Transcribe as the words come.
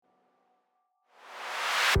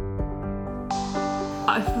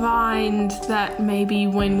I find that maybe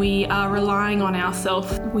when we are relying on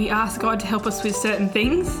ourselves, we ask God to help us with certain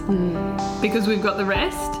things because we've got the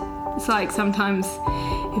rest. It's like sometimes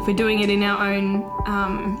if we're doing it in our own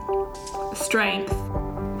strength,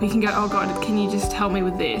 we can go, oh God, can you just help me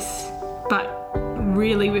with this? But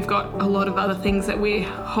really we've got a lot of other things that we're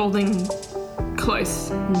holding close.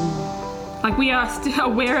 Like we are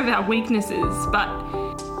still aware of our weaknesses,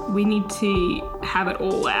 but we need to have it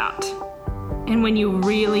all out. And when you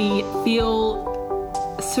really feel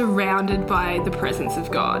surrounded by the presence of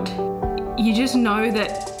God, you just know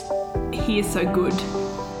that He is so good.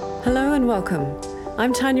 Hello and welcome.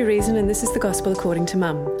 I'm Tanya Reason and this is The Gospel According to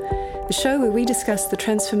Mum, the show where we discuss the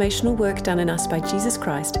transformational work done in us by Jesus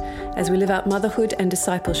Christ as we live out motherhood and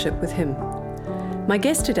discipleship with Him. My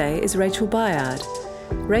guest today is Rachel Byard.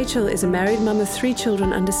 Rachel is a married mum of 3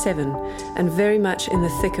 children under 7 and very much in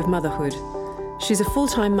the thick of motherhood. She's a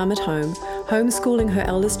full-time mum at home, homeschooling her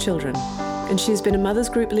eldest children, and she's been a mother's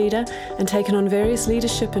group leader and taken on various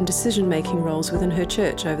leadership and decision-making roles within her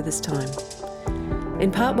church over this time.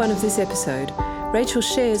 In part 1 of this episode, Rachel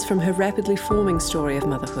shares from her rapidly forming story of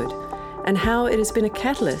motherhood and how it has been a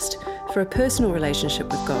catalyst for a personal relationship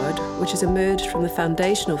with God, which has emerged from the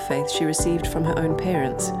foundational faith she received from her own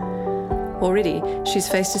parents. Already, she's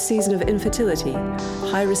faced a season of infertility,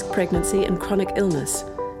 high-risk pregnancy and chronic illness,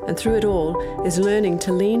 and through it all is learning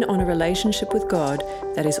to lean on a relationship with God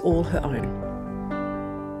that is all her own.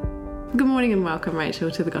 Good morning and welcome, Rachel,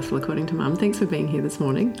 to The Gospel According to Mum. Thanks for being here this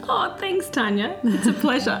morning. Oh, thanks, Tanya. It's a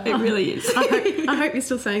pleasure. It really is. I hope you're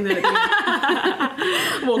still saying that at the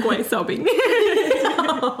end. Walk away sobbing.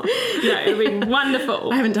 Yeah, it'll be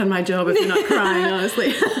wonderful. I haven't done my job if you're not crying,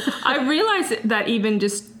 honestly. I realise that even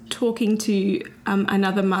just talking to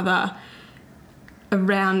another mother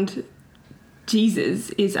around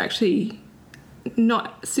Jesus is actually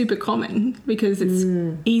not super common because it's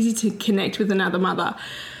easy to connect with another mother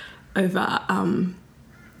over,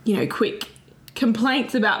 quick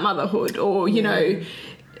complaints about motherhood or,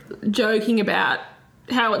 joking about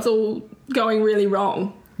how it's all going really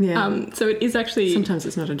wrong. Yeah. So it is actually... Sometimes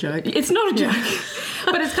it's not a joke. It's not a joke.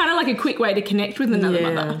 But it's kind of like a quick way to connect with another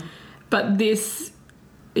mother. But this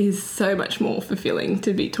is so much more fulfilling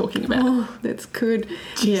to be talking about. Oh, that's good.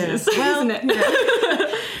 Jesus, well, isn't it?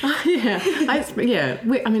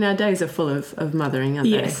 I mean, our days are full of mothering, aren't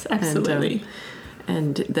they? Yes, absolutely.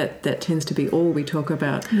 And that tends to be all we talk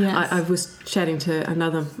about. Yes. I was chatting to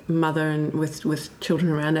another mother and with children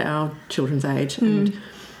around our children's age, and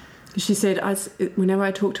she said, whenever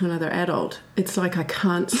I talk to another adult, it's like I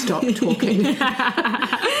can't stop talking.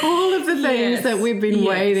 All of the things that we've been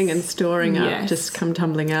waiting and storing up just come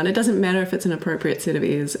tumbling out. It doesn't matter if it's an appropriate set of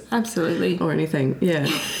ears. Absolutely. Or anything,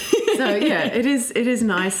 So, it is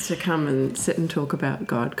nice to come and sit and talk about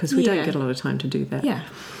God because we don't get a lot of time to do that. Yeah,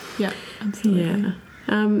 absolutely.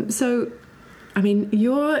 Yeah. So, I mean,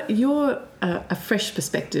 you're a fresh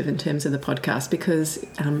perspective in terms of the podcast because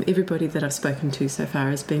everybody that I've spoken to so far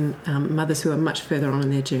has been mothers who are much further on in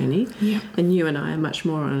their journey, and you and I are much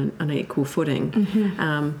more on an equal footing.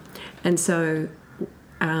 Mm-hmm. And so,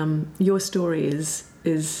 your story is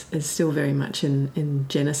still very much in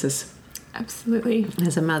Genesis. Absolutely.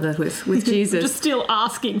 As a mother with Jesus. I'm just still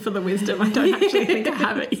asking for the wisdom. I don't actually think I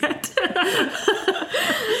have it yet.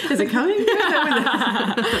 Is it coming?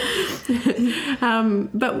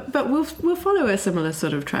 But we'll follow a similar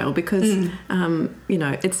sort of trail because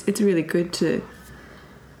it's really good to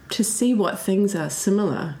see what things are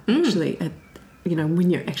similar actually at, when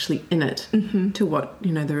you're actually in it to what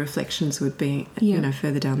the reflections would be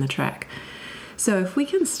further down the track. So if we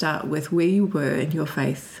can start with where you were in your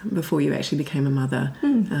faith before you actually became a mother,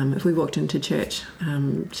 if we walked into church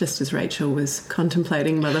just as Rachel was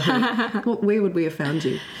contemplating motherhood, where would we have found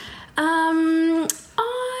you?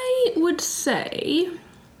 I would say,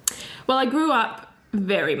 well, I grew up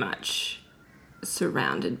very much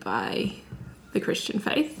surrounded by the Christian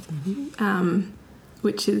faith,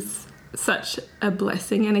 which is such a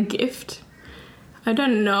blessing and a gift. I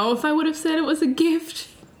don't know if I would have said it was a gift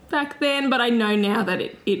back then, but I know now that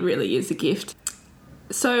it really is a gift.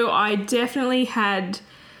 So I definitely had,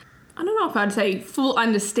 I don't know if I'd say full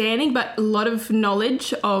understanding, but a lot of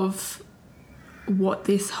knowledge of what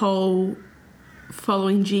this whole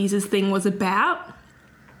following Jesus thing was about.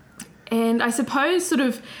 And I suppose sort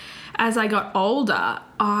of as I got older,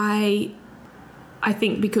 I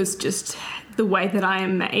think because just the way that I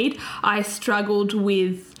am made, I struggled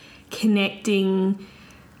with connecting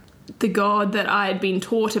the God that I had been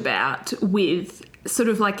taught about with sort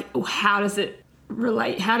of like, how does it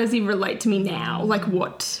relate? How does he relate to me now? Like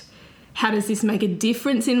how does this make a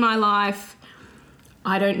difference in my life?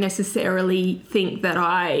 I don't necessarily think that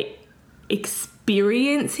I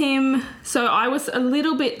experience him. So I was a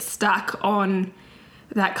little bit stuck on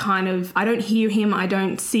that kind of, I don't hear him, I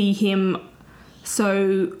don't see him.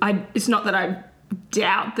 So it's not that I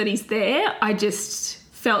doubt that he's there. I just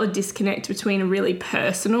felt a disconnect between a really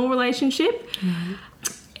personal relationship. Mm-hmm.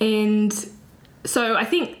 And so I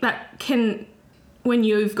think that can, when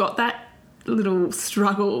you've got that little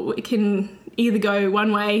struggle, it can either go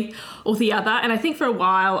one way or the other. And I think for a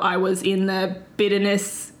while I was in the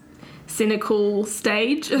bitterness, cynical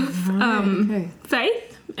stage of faith.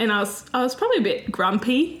 And I was probably a bit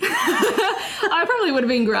grumpy. I probably would have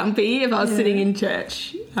been grumpy if I was sitting in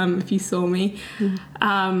church, if you saw me.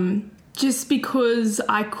 Just because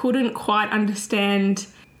I couldn't quite understand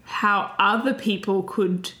how other people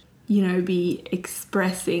could, be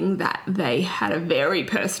expressing that they had a very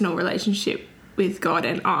personal relationship with God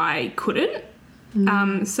and I couldn't.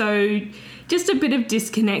 So just a bit of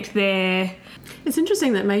disconnect there. It's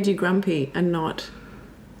interesting that made you grumpy and not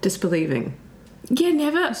disbelieving. Yeah,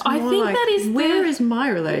 never. I think like, that is where is my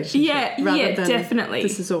relationship? Yeah, definitely.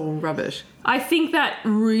 This is all rubbish. I think that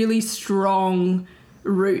really strong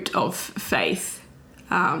root of faith.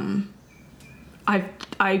 I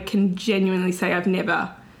can genuinely say I've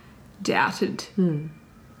never doubted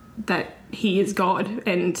that he is God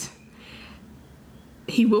and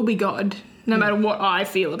he will be God no matter what I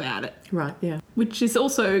feel about it. Right, yeah. Which is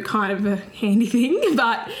also kind of a handy thing.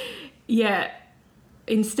 But, yeah,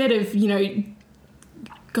 instead of,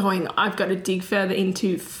 going, I've got to dig further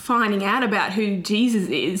into finding out about who Jesus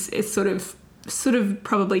is, it sort of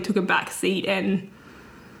probably took a back seat and,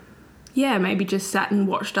 maybe just sat and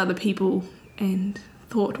watched other people and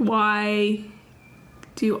thought, why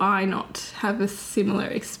do I not have a similar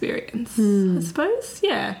experience? I suppose,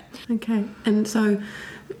 yeah. Okay. And so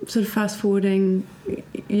sort of fast forwarding,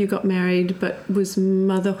 you got married, but was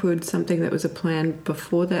motherhood something that was a plan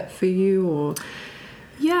before that for you, or...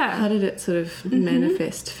 Yeah. How did it sort of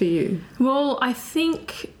manifest for you? Well, I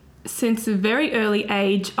think since a very early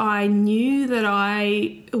age, I knew that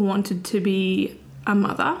I wanted to be a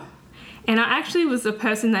mother. And I actually was a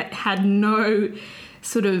person that had no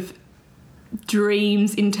sort of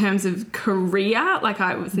dreams in terms of career. Like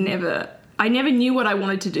I never knew what I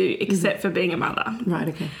wanted to do except for being a mother. Right,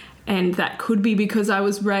 okay. And that could be because I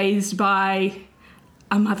was raised by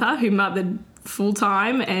a mother who mothered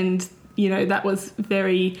full-time, and that was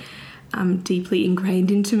very deeply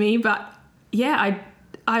ingrained into me. But,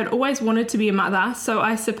 I'd always wanted to be a mother. So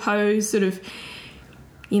I suppose sort of,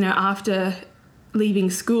 after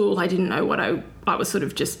leaving school, I didn't know what I was sort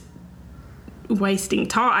of just wasting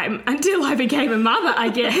time until I became a mother, I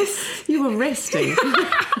guess. You were resting.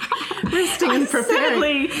 Resting and preparing.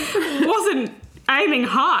 I certainly wasn't aiming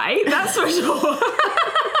high, that's for sure.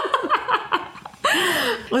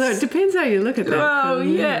 Although it depends how you look at that. Well,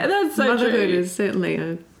 that's so Motherhood true. is certainly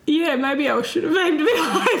a... Yeah, maybe I should have aimed a bit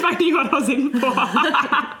high if I knew what I was in for.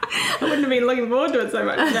 I wouldn't have been looking forward to it so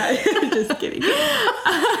much. No, just kidding.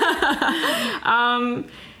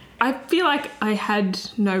 I feel like I had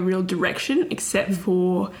no real direction except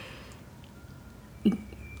for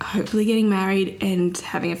hopefully getting married and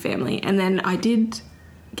having a family. And then I did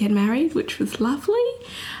get married, which was lovely.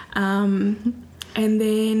 And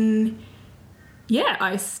then...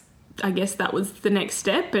 I guess that was the next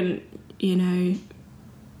step, and,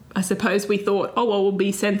 I suppose we thought, we'll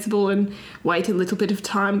be sensible and wait a little bit of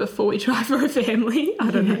time before we try for a family.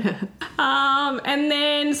 I don't know. And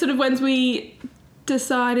then sort of once we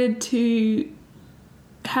decided to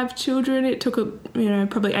have children, it took,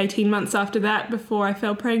 probably 18 months after that before I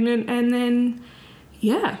fell pregnant, and then,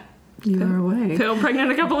 you were away. Fell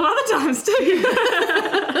pregnant a couple of other times too.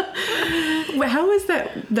 Well, how was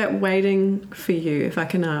that waiting for you, if I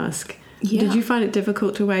can ask? Yeah. Did you find it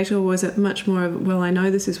difficult to wait, or was it much more of, well, I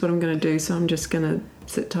know this is what I'm going to do, so I'm just going to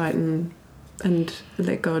sit tight and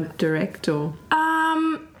let God direct, or?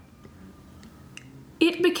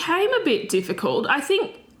 It became a bit difficult. I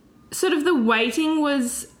think sort of the waiting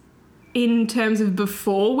was in terms of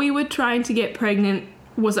before we were trying to get pregnant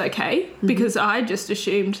was okay, because I just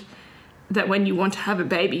assumed that when you want to have a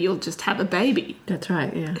baby, you'll just have a baby. That's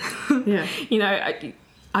right, yeah. Yeah.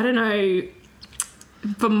 I don't know.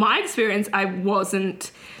 From my experience, I didn't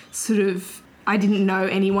know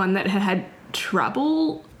anyone that had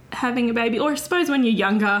trouble having a baby. Or I suppose when you're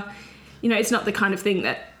younger, it's not the kind of thing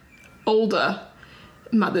that older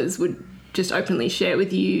mothers would just openly share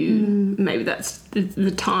with you. Maybe that's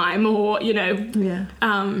the time, or, Yeah.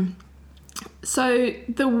 So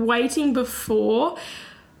the waiting before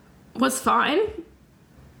was fine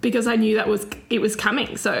because I knew it was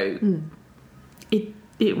coming. So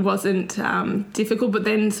it wasn't difficult. But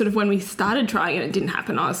then sort of when we started trying and it didn't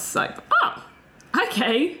happen, I was like, oh,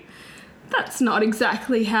 okay, that's not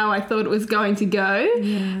exactly how I thought it was going to go.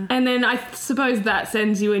 Yeah. And then I suppose that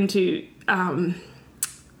sends you into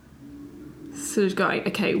sort of going,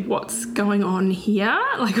 okay, what's going on here?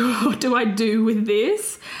 Like, what do I do with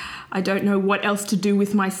this? I don't know what else to do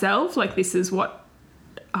with myself. Like, this is what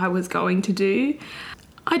I was going to do.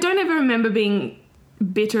 I don't ever remember being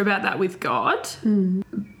bitter about that with God.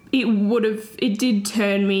 It did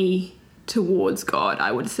turn me towards God,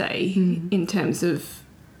 I would say, in terms of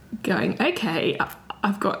going, okay,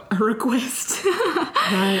 I've got a request.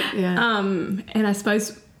 Right, yeah. And I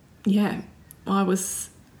suppose, yeah, I was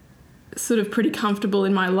sort of pretty comfortable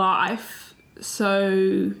in my life.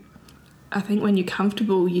 So I think when you're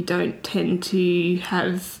comfortable, you don't tend to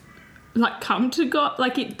have, like, come to God.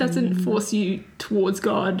 Like, it doesn't force you towards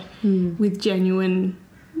God with genuine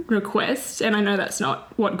requests. And I know that's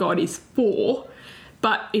not what God is for.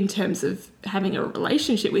 But in terms of having a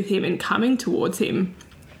relationship with him and coming towards him,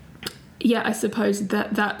 yeah, I suppose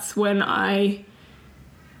that's when I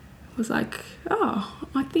was like, oh,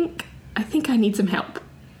 I think I need some help.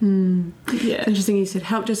 Yeah. It's interesting you said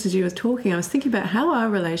help just as you were talking. I was thinking about how our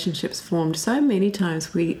relationships formed. So many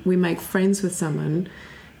times we make friends with someone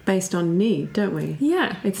based on need, don't we?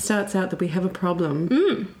 Yeah. It starts out that we have a problem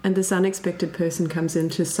and this unexpected person comes in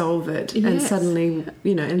to solve it. Yes. And suddenly,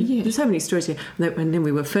 you know, and there's so many stories here. And then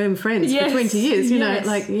we were firm friends for 20 years, you know,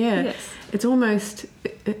 like, Yes. It almost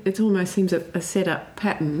seems a set-up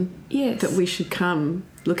pattern that we should come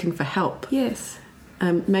looking for help. Yes.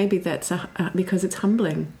 Maybe that's because it's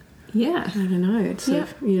humbling. Yeah. I don't know. It's sort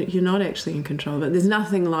of, you're not actually in control of it. There's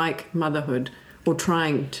nothing like motherhood or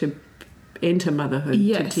trying to enter motherhood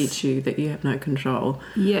to teach you that you have no control.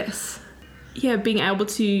 Yes. Yeah, being able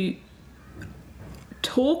to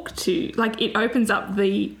talk to, like, it opens up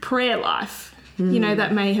the prayer life. You know,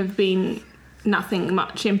 that may have been nothing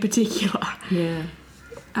much in particular. Yeah.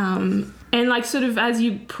 And, like, sort of as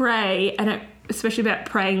you pray, and especially about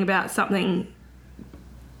praying about something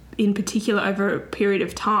in particular over a period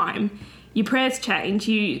of time, your prayers change.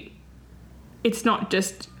 It's not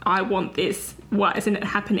just, I want this, why isn't it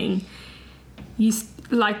happening?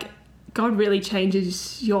 Like, God really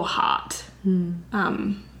changes your heart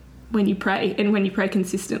when you pray, and when you pray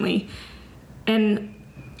consistently. And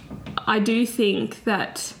I do think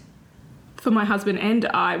that for my husband and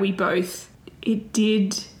I, it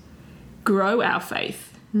did grow our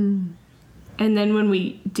faith. And then when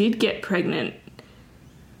we did get pregnant,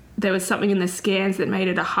 there was something in the scans that made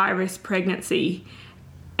it a high-risk pregnancy.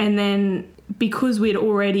 And then because we'd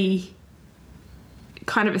already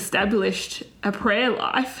kind of established a prayer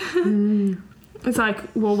life, it's like,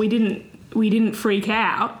 well, we didn't freak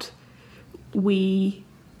out. We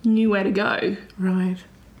knew where to go. Right.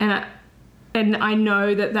 And I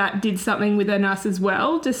know that did something within us as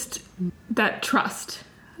well, just that trust.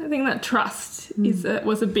 I think that trust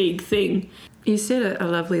was a big thing. You said a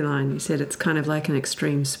lovely line. You said it's kind of like an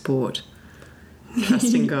extreme sport,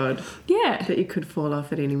 trusting God. Yeah. That you could fall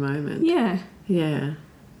off at any moment. Yeah. Yeah.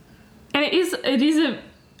 And it is a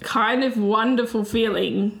kind of wonderful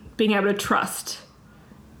feeling being able to trust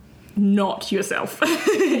not yourself,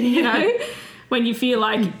 you know, when you feel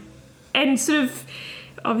like, and sort of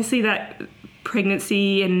obviously that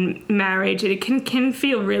pregnancy and marriage, it can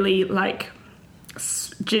feel really like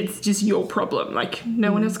it's just your problem. Like,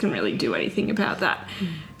 no one else can really do anything about that.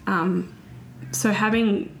 So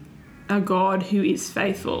having a God who is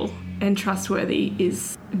faithful and trustworthy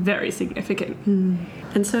is very significant.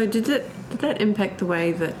 And so did that impact the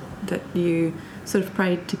way that you sort of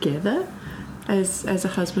prayed together as a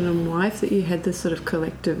husband and wife, that you had this sort of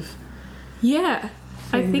collective? Yeah,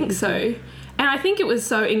 I think so. And I think it was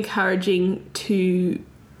so encouraging to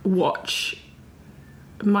watch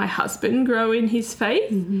my husband grow in his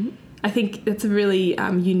faith. I think that's a really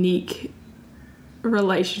unique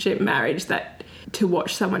relationship, marriage, that to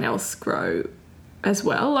watch someone else grow as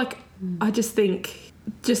well. Like, I just think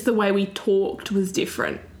just the way we talked was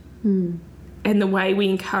different. And the way we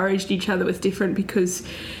encouraged each other was different, because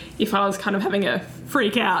if I was kind of having a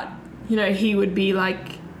freak out, you know, he would be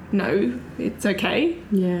like, no, it's okay.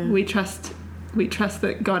 Yeah. We trust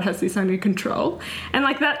that God has this under control. And,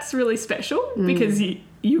 like, that's really special because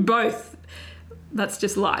you both, that's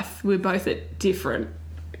just life. We're both at different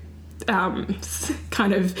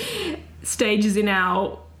kind of stages in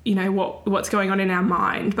our, you know, what's going on in our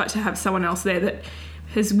mind, but to have someone else there that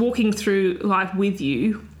is walking through life with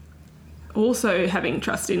you, also having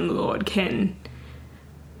trust in the Lord, can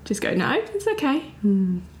just go, no, it's okay.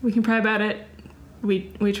 We can pray about it.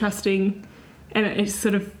 We're trusting. And it's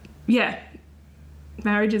sort of,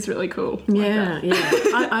 marriage is really cool. Yeah.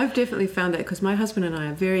 I've definitely found that, because my husband and I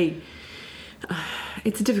are very...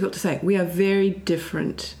 it's difficult to say. We are very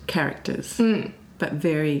different characters, but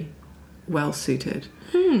very well suited.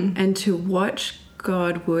 And to watch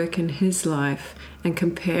God work in his life and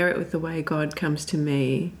compare it with the way God comes to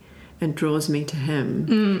me and draws me to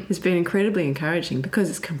him has been incredibly encouraging, because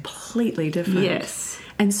it's completely different. Yes.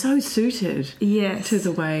 And so suited Yes. to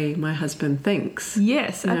the way my husband thinks.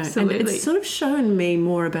 Yes, absolutely. And it's sort of shown me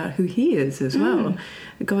more about who he is as well.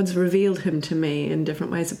 God's revealed him to me in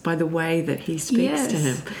different ways by the way that he speaks to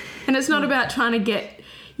him. And it's not about trying to get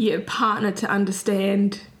your partner to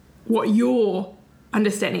understand what you're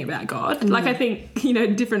understanding about God. Like, I think, you know,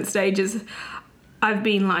 different stages I've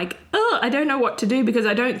been like, oh, I don't know what to do because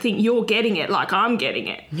I don't think you're getting it like I'm getting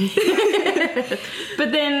it.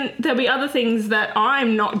 But then there'll be other things that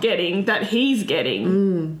I'm not getting that he's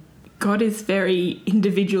getting. God is very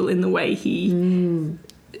individual in the way he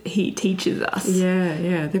teaches us.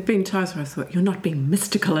 Yeah. There've been times where I thought, you're not being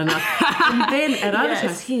mystical enough. And then at other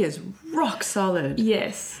times, he is rock solid.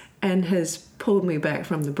 Yes. And has pulled me back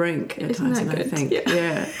from the brink at times. And I think,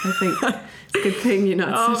 I think it's a good thing you're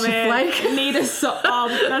not such a flake. Need a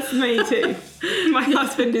that's me too. My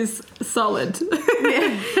husband is solid.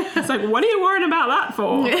 It's like, what are you worrying about that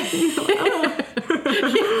for?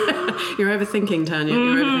 You're overthinking, Tanya.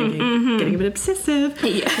 You're overthinking. Getting a bit obsessive.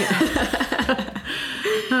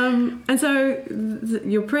 And so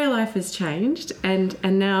your prayer life has changed, and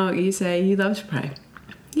now you say you love to pray.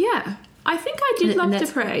 Yeah. I think I did love to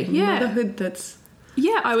pray. Yeah. Motherhood, that's...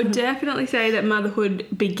 Yeah, I would definitely say that motherhood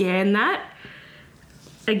began that.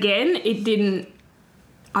 Again, it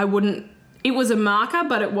was a marker,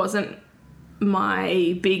 but it wasn't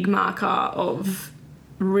my big marker of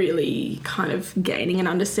really kind of gaining an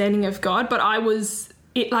understanding of God. But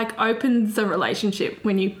it like opens the relationship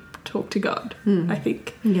when you talk to God, I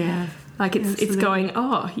think. Yeah. Like it's going,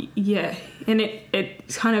 oh, yeah. And it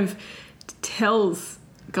kind of tells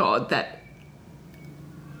God that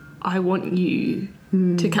I want you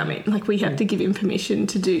to come in. Like, we have to give him permission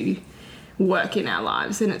to do work in our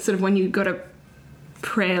lives. And it's sort of when you've got a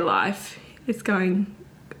prayer life, it's going,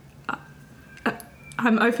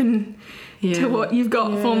 I'm open to what you've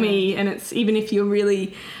got for me. And it's, even if you're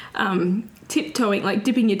really tiptoeing, like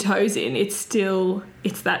dipping your toes in, it's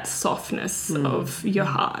that softness of your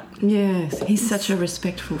heart. Yes, he's such a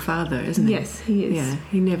respectful father, isn't he? Yes, he is. Yeah,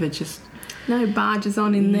 he never just... No barges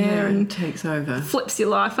on in there and takes over. Flips your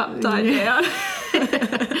life upside down.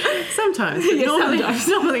 Sometimes.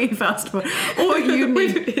 Normally you fast forward. Or you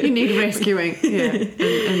need rescuing. Yeah.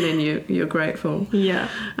 And then you're grateful. Yeah.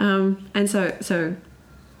 And so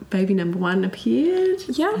baby number one appeared.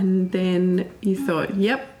 Yeah. And then you thought,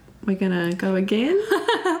 yep, we're gonna go again.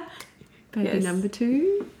 Baby number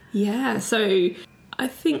two. Yeah. So I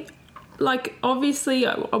think, like, obviously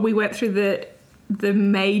we went through the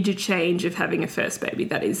major change of having a first baby.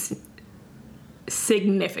 That is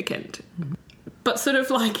significant. But sort of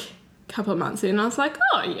like a couple of months in, I was like,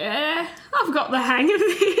 oh yeah, I've got the hang of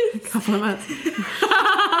this. A couple of months.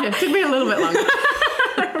 Yeah, it took me a little bit longer.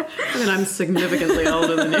 I mean, I'm significantly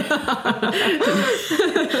older than you.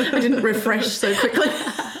 I didn't refresh so quickly.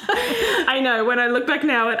 I know, when I look back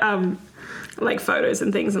now at like photos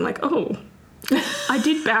and things, I'm like, oh, I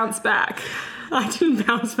did bounce back. I didn't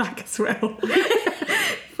bounce back as well.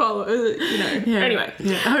 Anyway.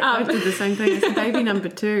 Yeah. I did the same thing. As baby number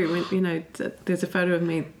two, when, there's a photo of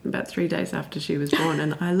me about 3 days after she was born,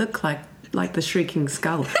 and I look like the shrieking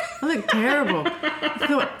skull. I look terrible. I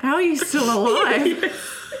thought, how are you still alive? Yes.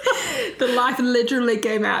 The life literally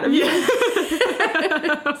came out of you.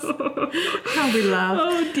 How we laugh.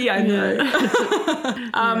 Oh dear, I know.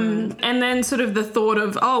 And then sort of the thought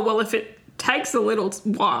of, oh, well, if it takes a little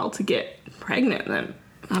while to get pregnant, then,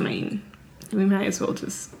 I mean, we may as well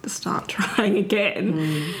just start trying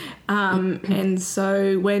again. And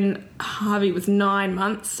so when Harvey was 9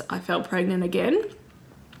 months, I fell pregnant again.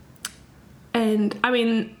 And, I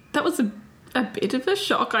mean, that was a bit of a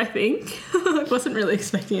shock, I think. I wasn't really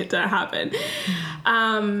expecting it to happen.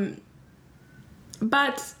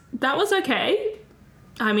 But that was okay.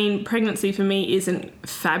 I mean, pregnancy for me isn't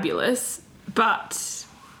fabulous, but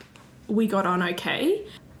we got on okay.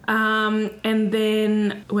 And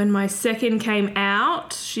then when my second came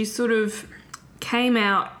out, she sort of came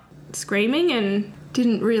out screaming and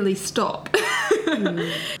didn't really stop.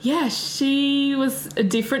 Yeah, she was a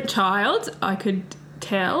different child, I could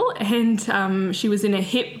tell. And she was in a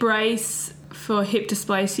hip brace for hip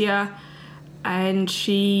dysplasia. And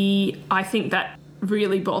I think that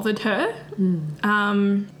really bothered her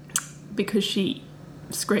because she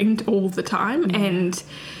screamed all the time. And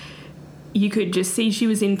you could just see she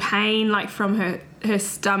was in pain, like from her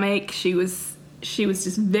stomach. She was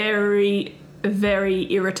just very,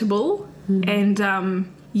 very irritable. And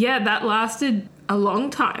that lasted a long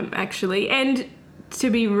time, actually. And to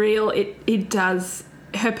be real, it does,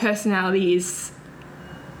 her personality is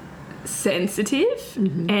sensitive,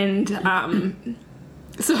 and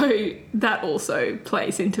so that also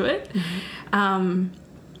plays into it.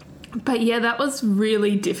 But yeah, that was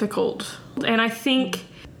really difficult. And I think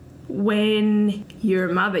when you're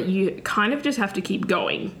a mother, you kind of just have to keep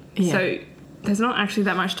going. Yeah. So there's not actually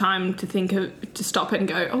that much time to stop it and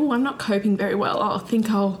go, oh, I'm not coping very well. I think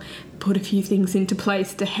I'll put a few things into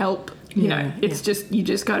place to help. You know, it's just, you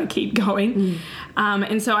just got to keep going.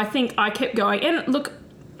 And so I think I kept going. And look,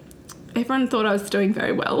 everyone thought I was doing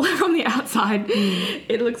very well from the outside.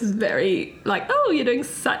 It looks very like, oh, you're doing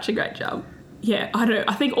such a great job. Yeah, I don't know.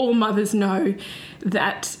 I think all mothers know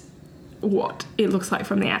that what it looks like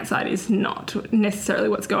from the outside is not necessarily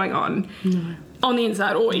what's going on on the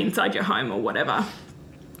inside or inside your home or whatever.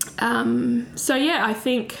 So, yeah, I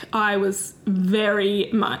think I was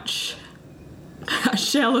very much a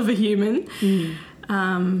shell of a human.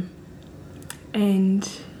 And,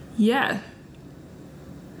 yeah,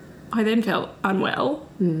 I then felt unwell.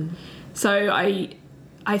 So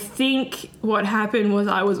I think what happened was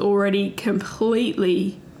I was already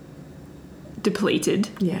completely depleted.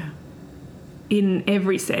 Yeah. In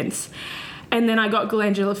every sense. And then I got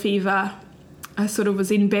glandular fever. I sort of was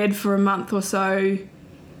in bed for a month or so.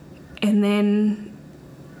 And then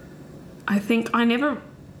I think I never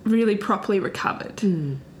really properly recovered.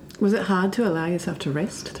 Was it hard to allow yourself to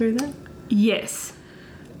rest through that? Yes.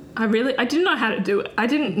 I didn't know how to do it. I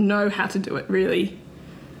didn't know how to do it, really.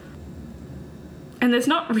 And there's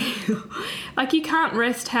not real... Like, you can't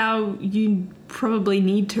rest how you probably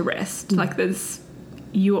need to rest. Like,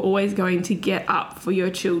 you're always going to get up for your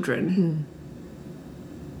children.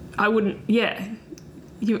 I wouldn't... Yeah.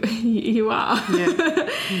 You are. Yeah.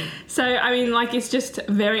 So, I mean, like, it's just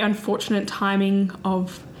very unfortunate timing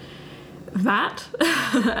of that.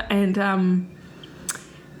 And,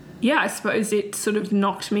 I suppose it sort of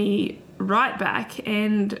knocked me right back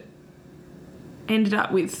and ended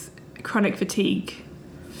up with chronic fatigue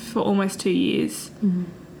for almost 2 years.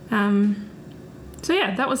 So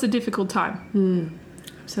yeah, that was a difficult time.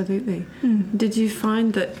 Absolutely. Did you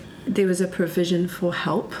find that there was a provision for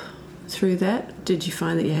help through that? Did you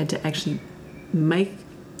find that you had to actually make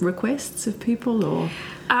requests of people, or?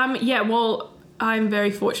 Well, I'm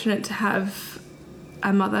very fortunate to have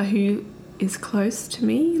a mother who is close to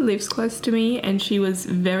me, lives close to me, and she was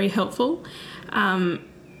very helpful.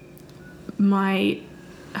 My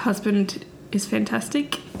husband is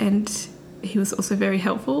fantastic, and he was also very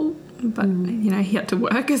helpful, but you know, he had to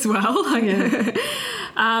work as well.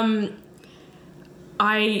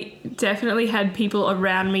 I definitely had people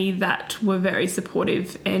around me that were very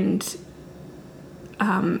supportive and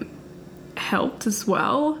helped as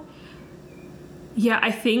well. Yeah,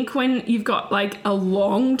 I think when you've got like a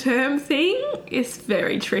long-term thing, it's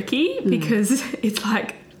very tricky because it's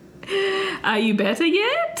like, are you better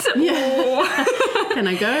yet? Yeah. Can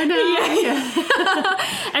I go now? Yeah.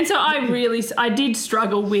 And so I did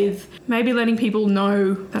struggle with maybe letting people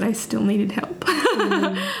know that I still needed help.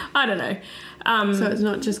 I don't know. So it's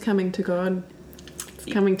not just coming to God,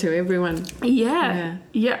 it's coming to everyone. Yeah.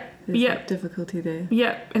 There's that difficulty there.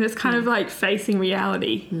 Yeah, and it's kind of like facing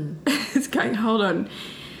reality. It's going, hold on.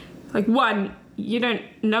 Like, one,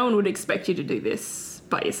 no one would expect you to do this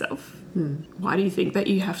by yourself. Why do you think that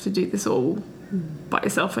you have to do this all by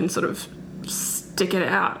yourself and sort of stick it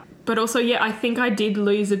out? But also, I think I did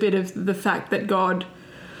lose a bit of the fact that God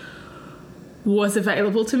was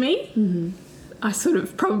available to me. I sort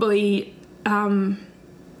of probably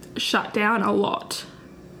shut down a lot.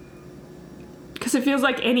 Because it feels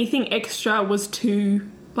like anything extra was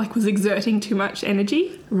exerting too much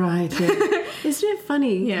energy. Right, yeah. Isn't it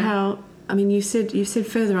funny how, I mean, you said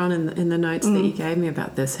further on in the notes that you gave me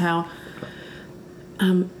about this, how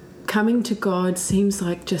coming to God seems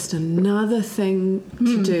like just another thing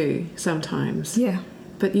to do sometimes. Yeah.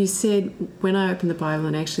 But you said, when I open the Bible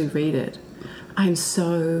and actually read it, I'm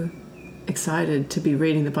so excited to be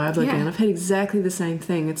reading the Bible again. I've had exactly the same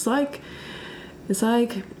thing. It's like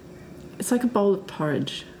a bowl of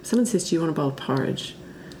porridge. Someone says, do you want a bowl of porridge?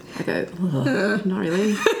 I go, not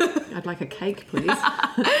really. I'd like a cake, please.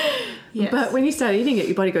 Yes. But when you start eating it,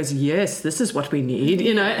 your body goes, yes, this is what we need,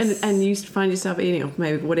 you know, and you find yourself eating, or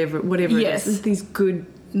maybe whatever it is. These good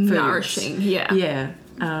foods. Nourishing, Yeah.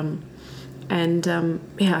 I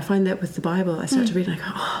find that with the Bible, I start to read and I go,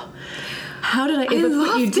 how did I ever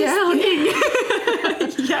put you down?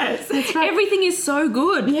 Yes. That's right. Everything is so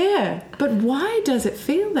good. Yeah. But why does it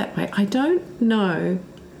feel that way? I don't know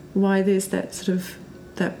why there's that sort of,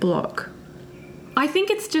 that block. I think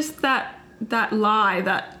it's just that lie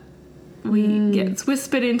that gets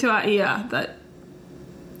whispered into our ear that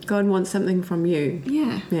God wants something from you.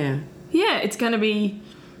 yeah, it's gonna be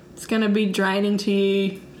draining to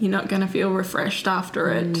you. You're not gonna feel refreshed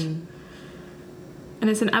after it, and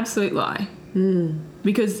it's an absolute lie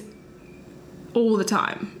because all the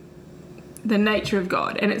time the nature of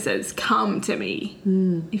God, and it says, "Come to me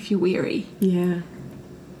if you're weary, Yeah.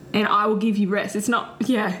 and I will give you rest." It's not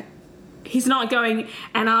He's not going,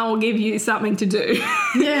 and I will give you something to do.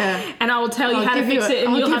 Yeah. And I will tell you how to fix it,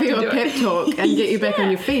 and you'll have to do it. I'll give you a pep talk and get you back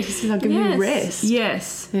on your feet. He says, I'll give you rest.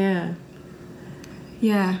 Yes. Yeah.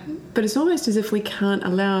 Yeah. But it's almost as if we can't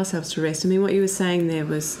allow ourselves to rest. I mean, what you were saying there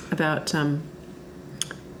was about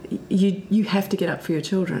you have to get up for your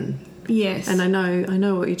children. Yes. And I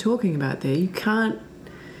know what you're talking about there. You can't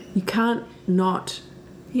not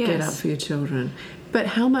get up for your children. But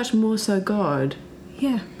how much more so God?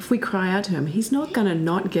 Yeah. If we cry out to him, he's not going to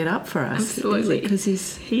not get up for us. Absolutely. Because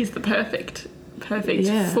he's the perfect,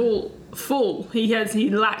 yeah. full. He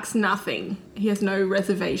lacks nothing. He has no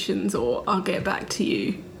reservations or I'll get back to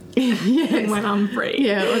you yes. when I'm free.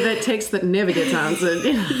 Yeah, or that text that never gets answered.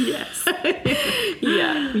 Yes.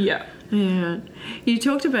 Yeah. You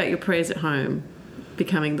talked about your prayers at home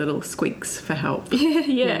becoming little squeaks for help.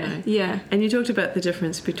 Yeah. And you talked about the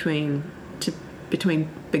difference between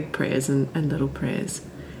big prayers and little prayers.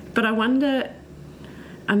 But I wonder,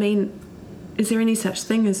 I mean, is there any such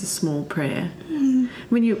thing as a small prayer?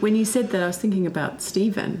 When you said that, I was thinking about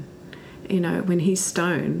Stephen. When he's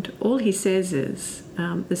stoned, all he says is,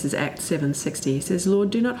 this is Acts 7:60, he says, "Lord,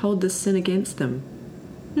 do not hold this sin against them."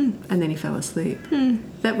 And then he fell asleep.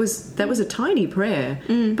 That was a tiny prayer,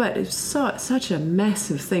 but it's such a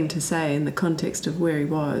massive thing to say in the context of where he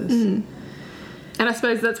was. And I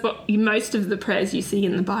suppose that's what most of the prayers you see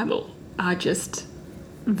in the Bible are just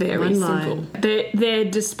very simple. They're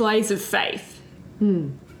displays of faith.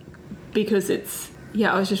 Because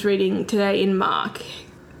I was just reading today in Mark,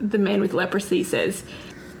 the man with leprosy says,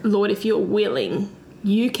 "Lord, if you're willing,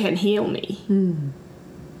 you can heal me."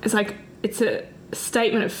 It's like, it's a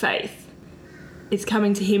statement of faith. It's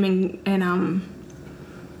coming to him and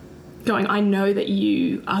going, "I know that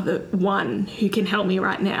you are the one who can help me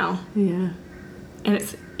right now." Yeah. And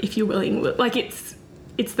it's, if you're willing, like it's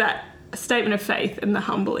that statement of faith and the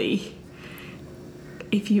humbly,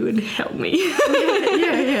 if you would help me.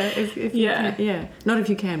 Yeah. If you can. Not if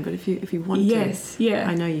you can, but if you want to. Yes, yeah.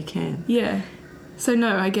 I know you can. Yeah. So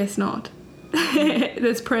no, I guess not.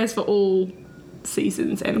 There's prayers for all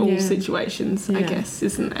seasons and all situations, I guess,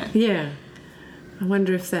 isn't there? Yeah. I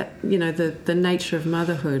wonder if that, the nature of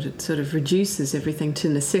motherhood, it sort of reduces everything to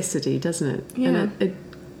necessity, doesn't it? Yeah. And it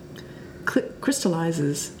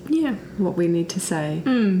crystallizes what we need to say.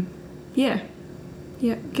 Yeah.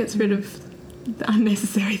 Gets rid of the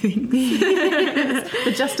unnecessary things.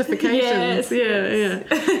 The justifications.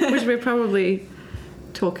 Yes. Which we're probably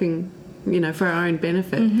talking, for our own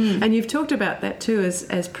benefit. And you've talked about that too,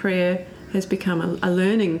 as prayer has become a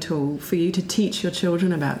learning tool for you to teach your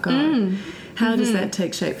children about God. How does that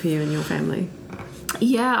take shape for you and your family?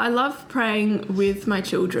 Yeah, I love praying with my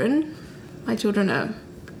children. My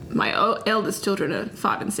eldest children are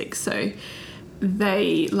 5 and 6, so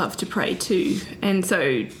they love to pray too. And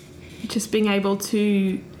so just being able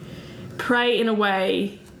to pray in a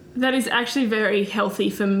way that is actually very healthy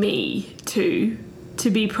for me too, to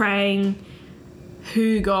be praying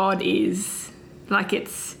who God is. Like,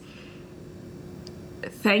 it's,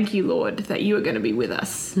 thank you, Lord, that you are going to be with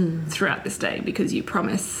us throughout this day because you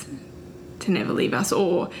promise to never leave us.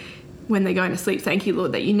 Or when they're going to sleep, thank you,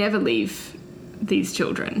 Lord, that you never leave these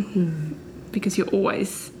children because you're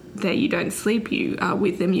always there. You don't sleep, you are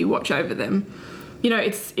with them, you watch over them.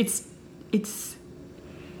 It's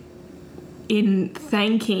in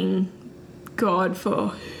thanking God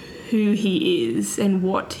for who he is and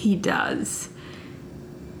what he does.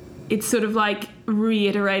 It's sort of like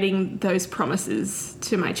reiterating those promises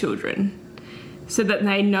to my children so that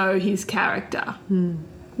they know his character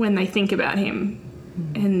when they think about him.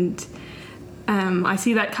 And I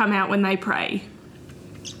see that come out when they pray,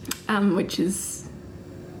 which is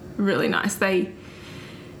really nice. They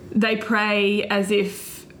pray as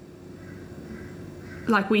if,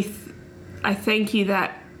 like, I thank you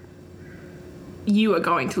that you are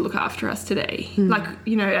going to look after us today. Like,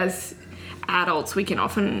 as adults, we can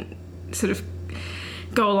often sort of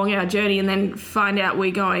go along our journey and then find out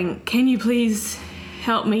we're going, can you please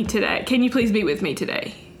help me today? Can you please be with me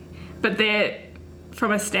today? But they're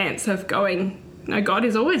from a stance of going, no, God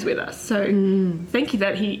is always with us. So thank you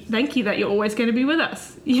that you're always going to be with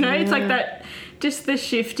us. You know, it's like that, just the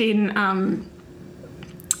shift in,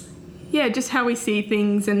 just how we see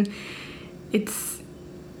things. And it's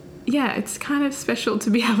kind of special to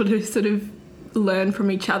be able to sort of learn from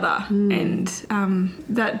each other. And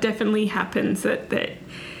that definitely happens, that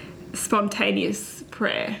spontaneous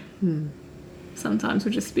prayer. Sometimes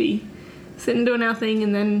we'll just be sitting doing our thing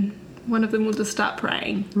and then one of them will just start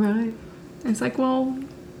praying. Right. And it's like, well,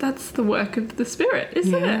 that's the work of the Spirit,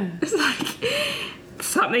 isn't it? It's like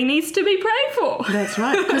something needs to be prayed for. That's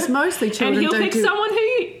right, because mostly children and he'll pick someone who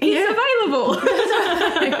is available.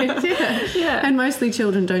 And mostly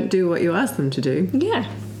children don't do what you ask them to do.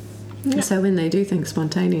 So when they do things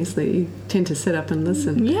spontaneously, you tend to sit up and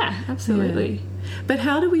listen. Absolutely. But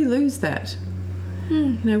how do we lose that?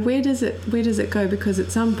 You know, where does it go? Because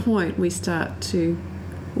at some point we sort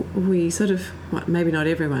of, well, maybe not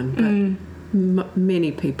everyone, but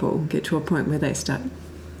many people get to a point where they start,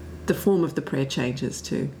 the form of the prayer changes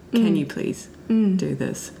to, can you please do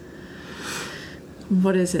this?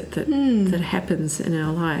 What is it that happens in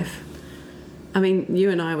our life? I mean, you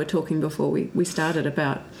and I were talking before we started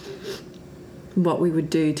about what we would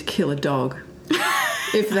do to kill a dog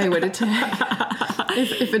if they were to attack,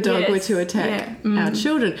 if a dog were to attack our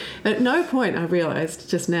children. At no point, I realised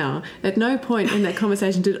just now, at no point in that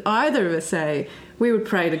conversation did either of us say we would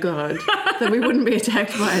pray to God that we wouldn't be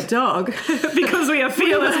attacked by a dog. Because we are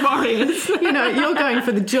fearless warriors. You know, you're going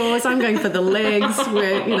for the jaws, I'm going for the legs.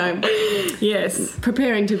 We're, you know,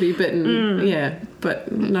 preparing to be bitten.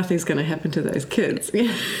 But nothing's going to happen to those kids.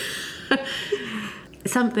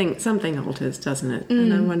 Something alters, doesn't it?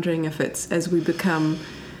 And I'm wondering if it's as we become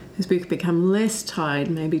less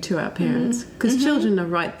tied maybe to our parents, because children are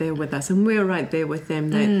right there with us and we're right there with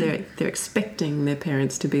them. They're expecting their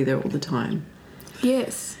parents to be there all the time.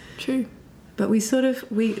 Yes, true. But we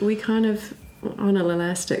kind of on an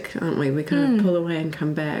elastic, aren't we? We kind of pull away and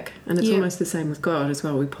come back, and it's almost the same with God as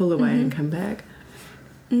well. We pull away and come back.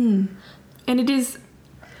 And it is.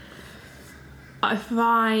 I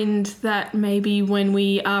find that maybe when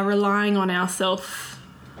we are relying on ourselves,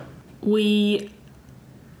 we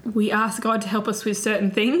ask God to help us with certain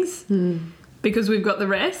things because we've got the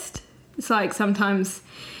rest. It's like sometimes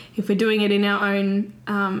if we're doing it in our own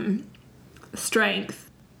strength,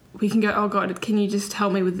 we can go, oh God, can you just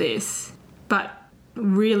help me with this? But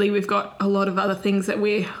really we've got a lot of other things that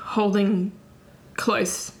we're holding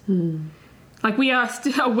close. Like we are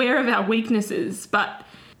still aware of our weaknesses, but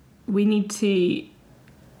we need to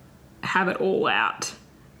have it all out.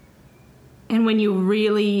 And when you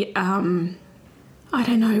really, when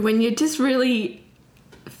you just really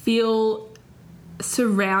feel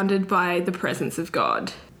surrounded by the presence of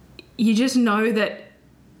God, you just know that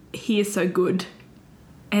He is so good.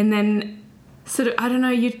 And then sort of,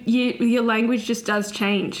 your language just does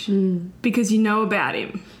change because you know about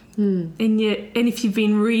Him. And if you've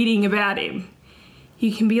been reading about Him,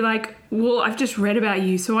 you can be like, well, I've just read about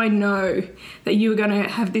you, so I know that you're going to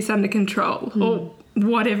have this under control or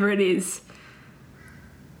whatever it is.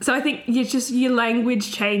 So I think your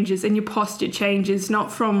language changes and your posture changes,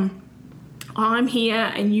 not from I'm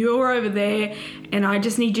here and you're over there and I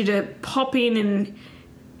just need you to pop in and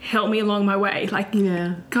help me along my way. Like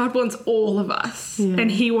God wants all of us and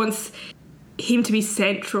He wants Him to be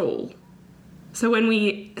central. So when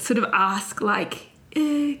we sort of ask like,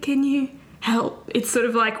 can you help? It's sort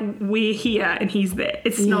of like we're here and He's there.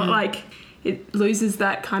 It's not like it loses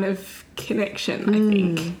that kind of connection, I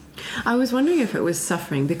think. I was wondering if it was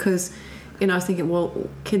suffering because, I was thinking, well,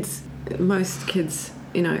 most kids,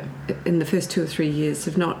 in the first 2 or 3 years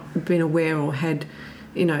have not been aware or had,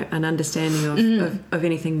 an understanding of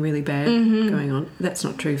anything really bad going on. That's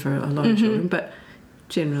not true for a lot of children, but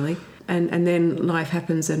generally. And then life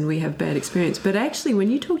happens and we have bad experience. But actually,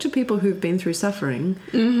 when you talk to people who've been through suffering,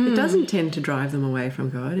 it doesn't tend to drive them away from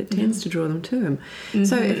God. It tends to draw them to Him.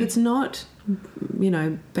 So if it's not,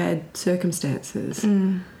 bad circumstances,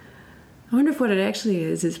 I wonder if what it actually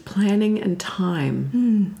is planning and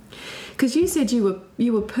time. Because you said you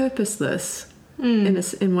were purposeless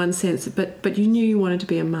in one sense, but you knew you wanted to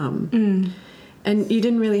be a mum. And you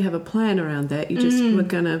didn't really have a plan around that. You just were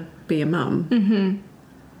going to be a mum.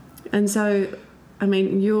 And so, I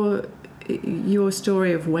mean, your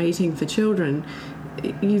story of waiting for children,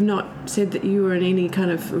 you've not said that you were in any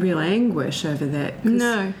kind of real anguish over that.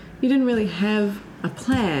 No. You didn't really have a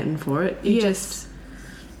plan for it. You just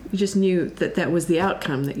knew that was the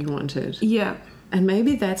outcome that you wanted. Yeah. And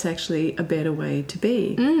maybe that's actually a better way to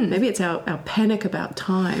be. Maybe it's our panic about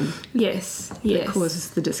time. Yes. That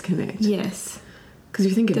causes the disconnect. Yes. Because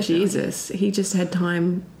you think of Jesus, He just had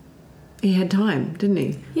time he had time, didn't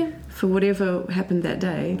he? Yeah. For whatever happened that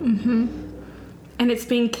day. Mm-hmm. And it's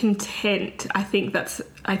being content. I think that's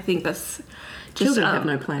just, children have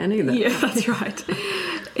no plan either. Yeah, that's right.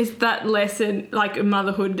 It's that lesson, like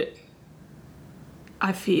motherhood,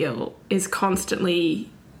 I feel, is constantly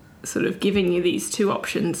sort of giving you these two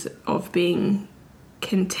options of being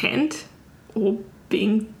content or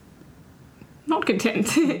being not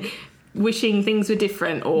content, wishing things were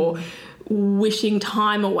different, or wishing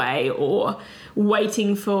time away, or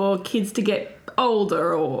waiting for kids to get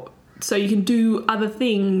older, or so you can do other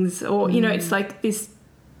things, or you know, it's like this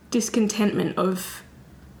discontentment of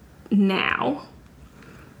now,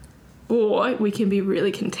 or we can be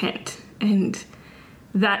really content, and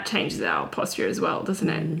that changes our posture as well, doesn't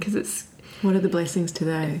it? Because it's, what are the blessings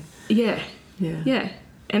today? Yeah,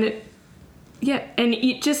 and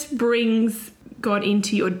it just brings God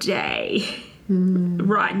into your day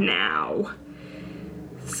right now.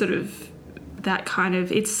 Sort of that kind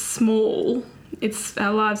of, it's small. It's,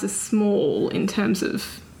 our lives are small in terms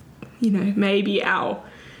of, you know, maybe our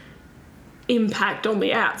impact on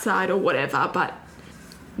the outside or whatever, but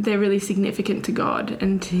they're really significant to God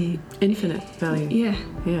and infinite value.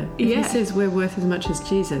 Yeah. If he says we're worth as much as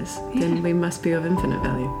Jesus, then we must be of infinite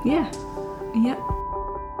value. Yeah.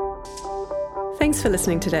 Thanks for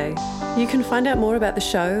listening today. You can find out more about the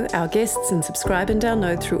show, our guests, and subscribe and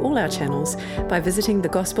download through all our channels by visiting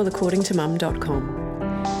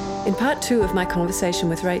thegospelaccordingtomum.com. In part 2 of my conversation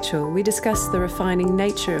with Rachel, we discuss the refining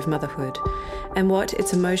nature of motherhood and what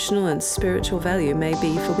its emotional and spiritual value may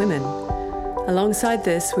be for women. Alongside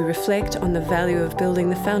this, we reflect on the value of building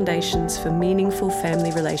the foundations for meaningful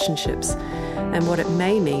family relationships and what it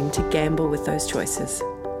may mean to gamble with those choices.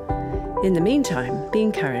 In the meantime, be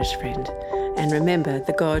encouraged, friend, and remember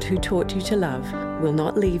the God who taught you to love will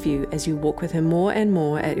not leave you as you walk with him more and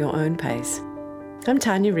more at your own pace. I'm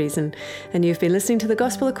Tanya Reason, and you've been listening to The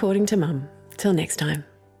Gospel According to Mum. Till next time.